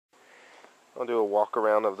I'll do a walk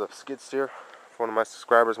around of the skid steer if one of my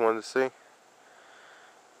subscribers wanted to see.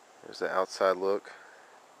 Here's the outside look.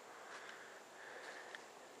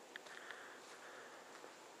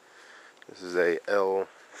 This is a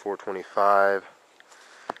L425.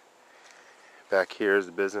 Back here is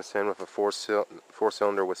the business end with a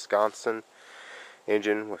four-cylinder Wisconsin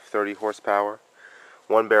engine with 30 horsepower,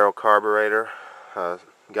 1-barrel carburetor.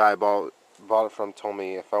 Guy I bought it from told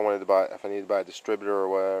me if I needed to buy a distributor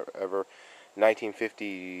or whatever,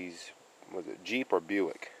 1950s, was it Jeep or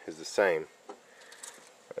Buick, is the same.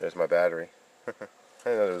 There's my battery. I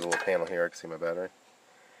know there's a little panel here I can see my battery.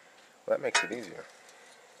 Well, that makes it easier.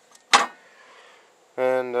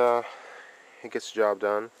 And it gets the job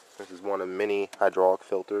done. This is one of many hydraulic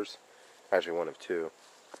filters. Actually, one of two.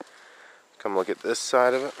 Come look at this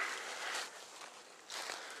side of it.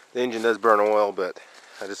 The engine does burn oil, but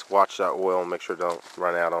I just watch that oil and make sure it don't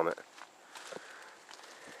run out on it.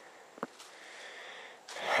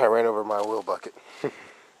 I ran over my oil bucket.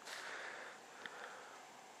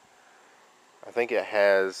 I think it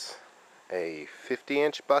has a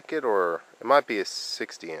 50-inch bucket, or it might be a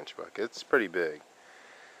 60-inch bucket. It's pretty big.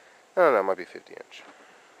 I don't know, it might be 50-inch.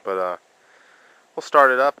 But we'll start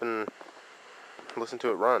it up and listen to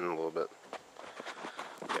it run a little bit.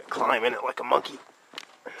 Climb in it like a monkey.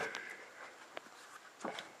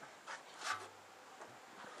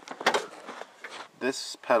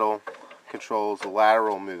 This pedal controls the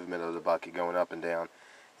lateral movement of the bucket going up and down,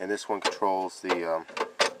 and this one controls the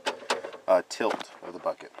tilt of the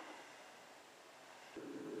bucket.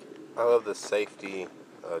 I love the safety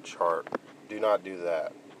chart. Do not do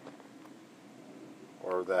that.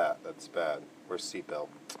 Or that. That's bad. Where's seatbelt?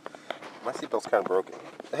 My seatbelt's kind of broken.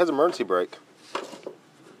 It has emergency brake. I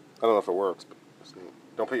don't know if it works, but it's neat.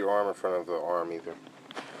 Don't put your arm in front of the arm either.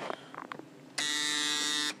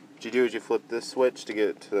 What you do is you flip this switch to get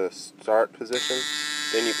it to the start position.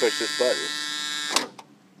 Then you push this button.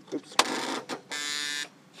 Oops.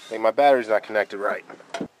 I think my battery's not connected right.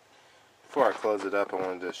 Before I close it up, I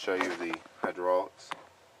wanted to show you the hydraulics.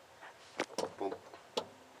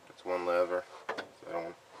 That's one lever.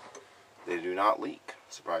 So they do not leak,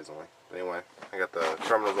 surprisingly. But anyway, I got the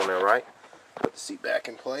terminals on there right. Put the seat back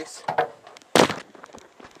in place.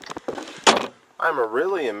 I'm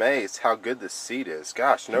really amazed how good this seat is.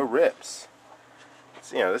 Gosh, no rips.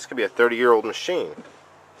 So, you know, this could be a 30-year-old machine.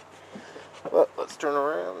 But let's turn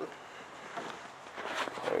around.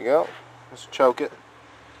 There we go. Let's choke it.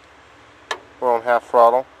 We're on half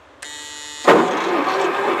throttle.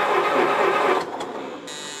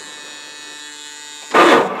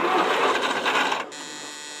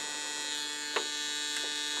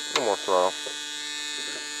 One more throttle.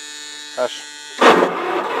 Hush.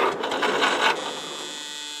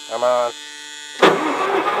 Come on.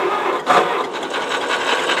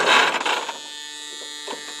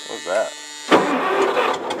 What was that?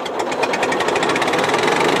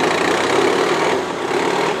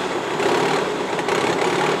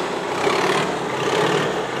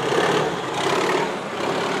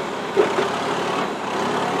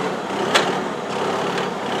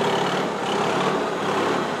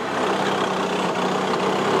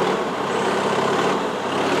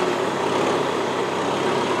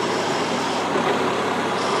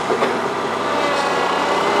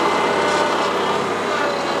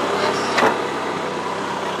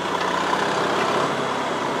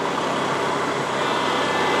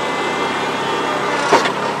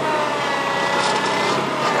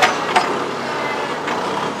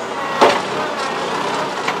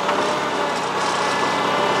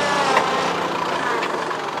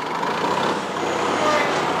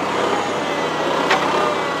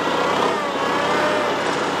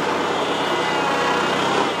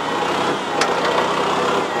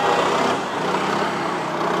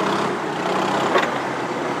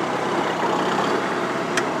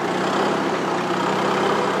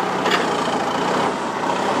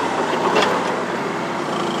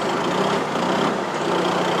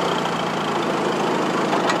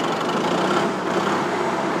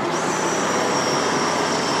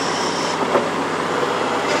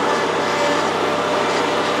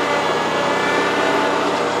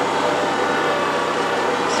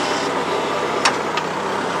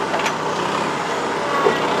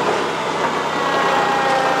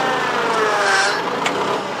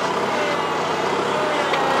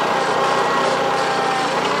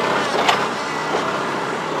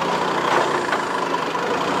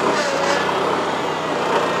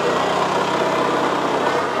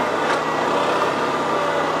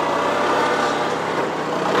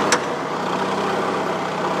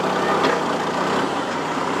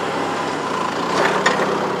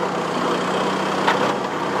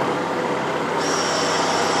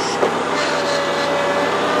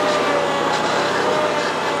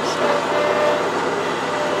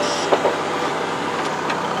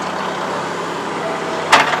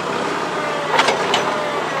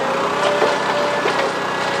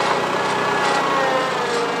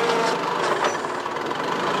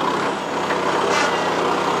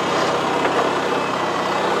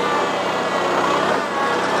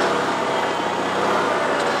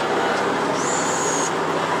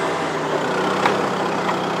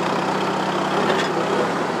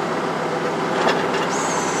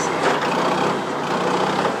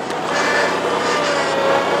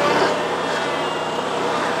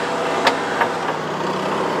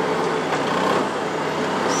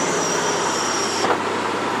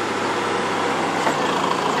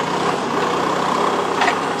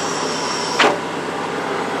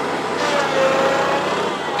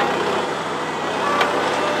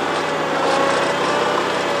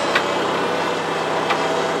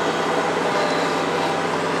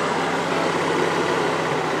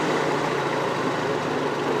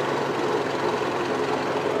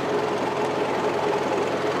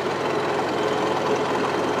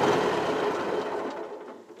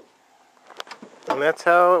 And that's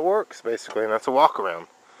how it works, basically, and that's a walk around.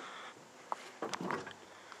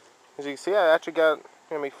 As you can see, I actually got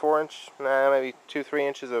maybe 4 inch, maybe 2-3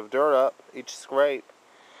 inches of dirt up each scrape.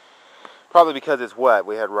 Probably because it's wet.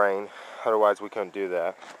 We had rain, otherwise we couldn't do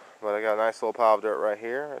that. But I got a nice little pile of dirt right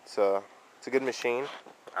here. It's a good machine.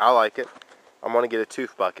 I like it. I'm gonna get a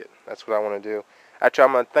tooth bucket. That's what I want to do. Actually,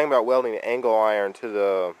 I'm gonna think about welding an angle iron to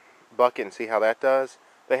the bucket and see how that does.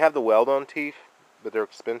 They have the weld-on teeth, but they're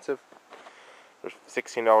expensive. They're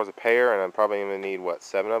 $16 a pair, and I'm probably gonna need what,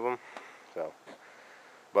 7 of them. So,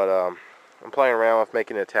 but I'm playing around with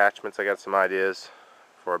making attachments. I got some ideas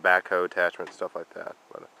for a backhoe attachment, stuff like that.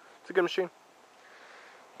 But it's a good machine.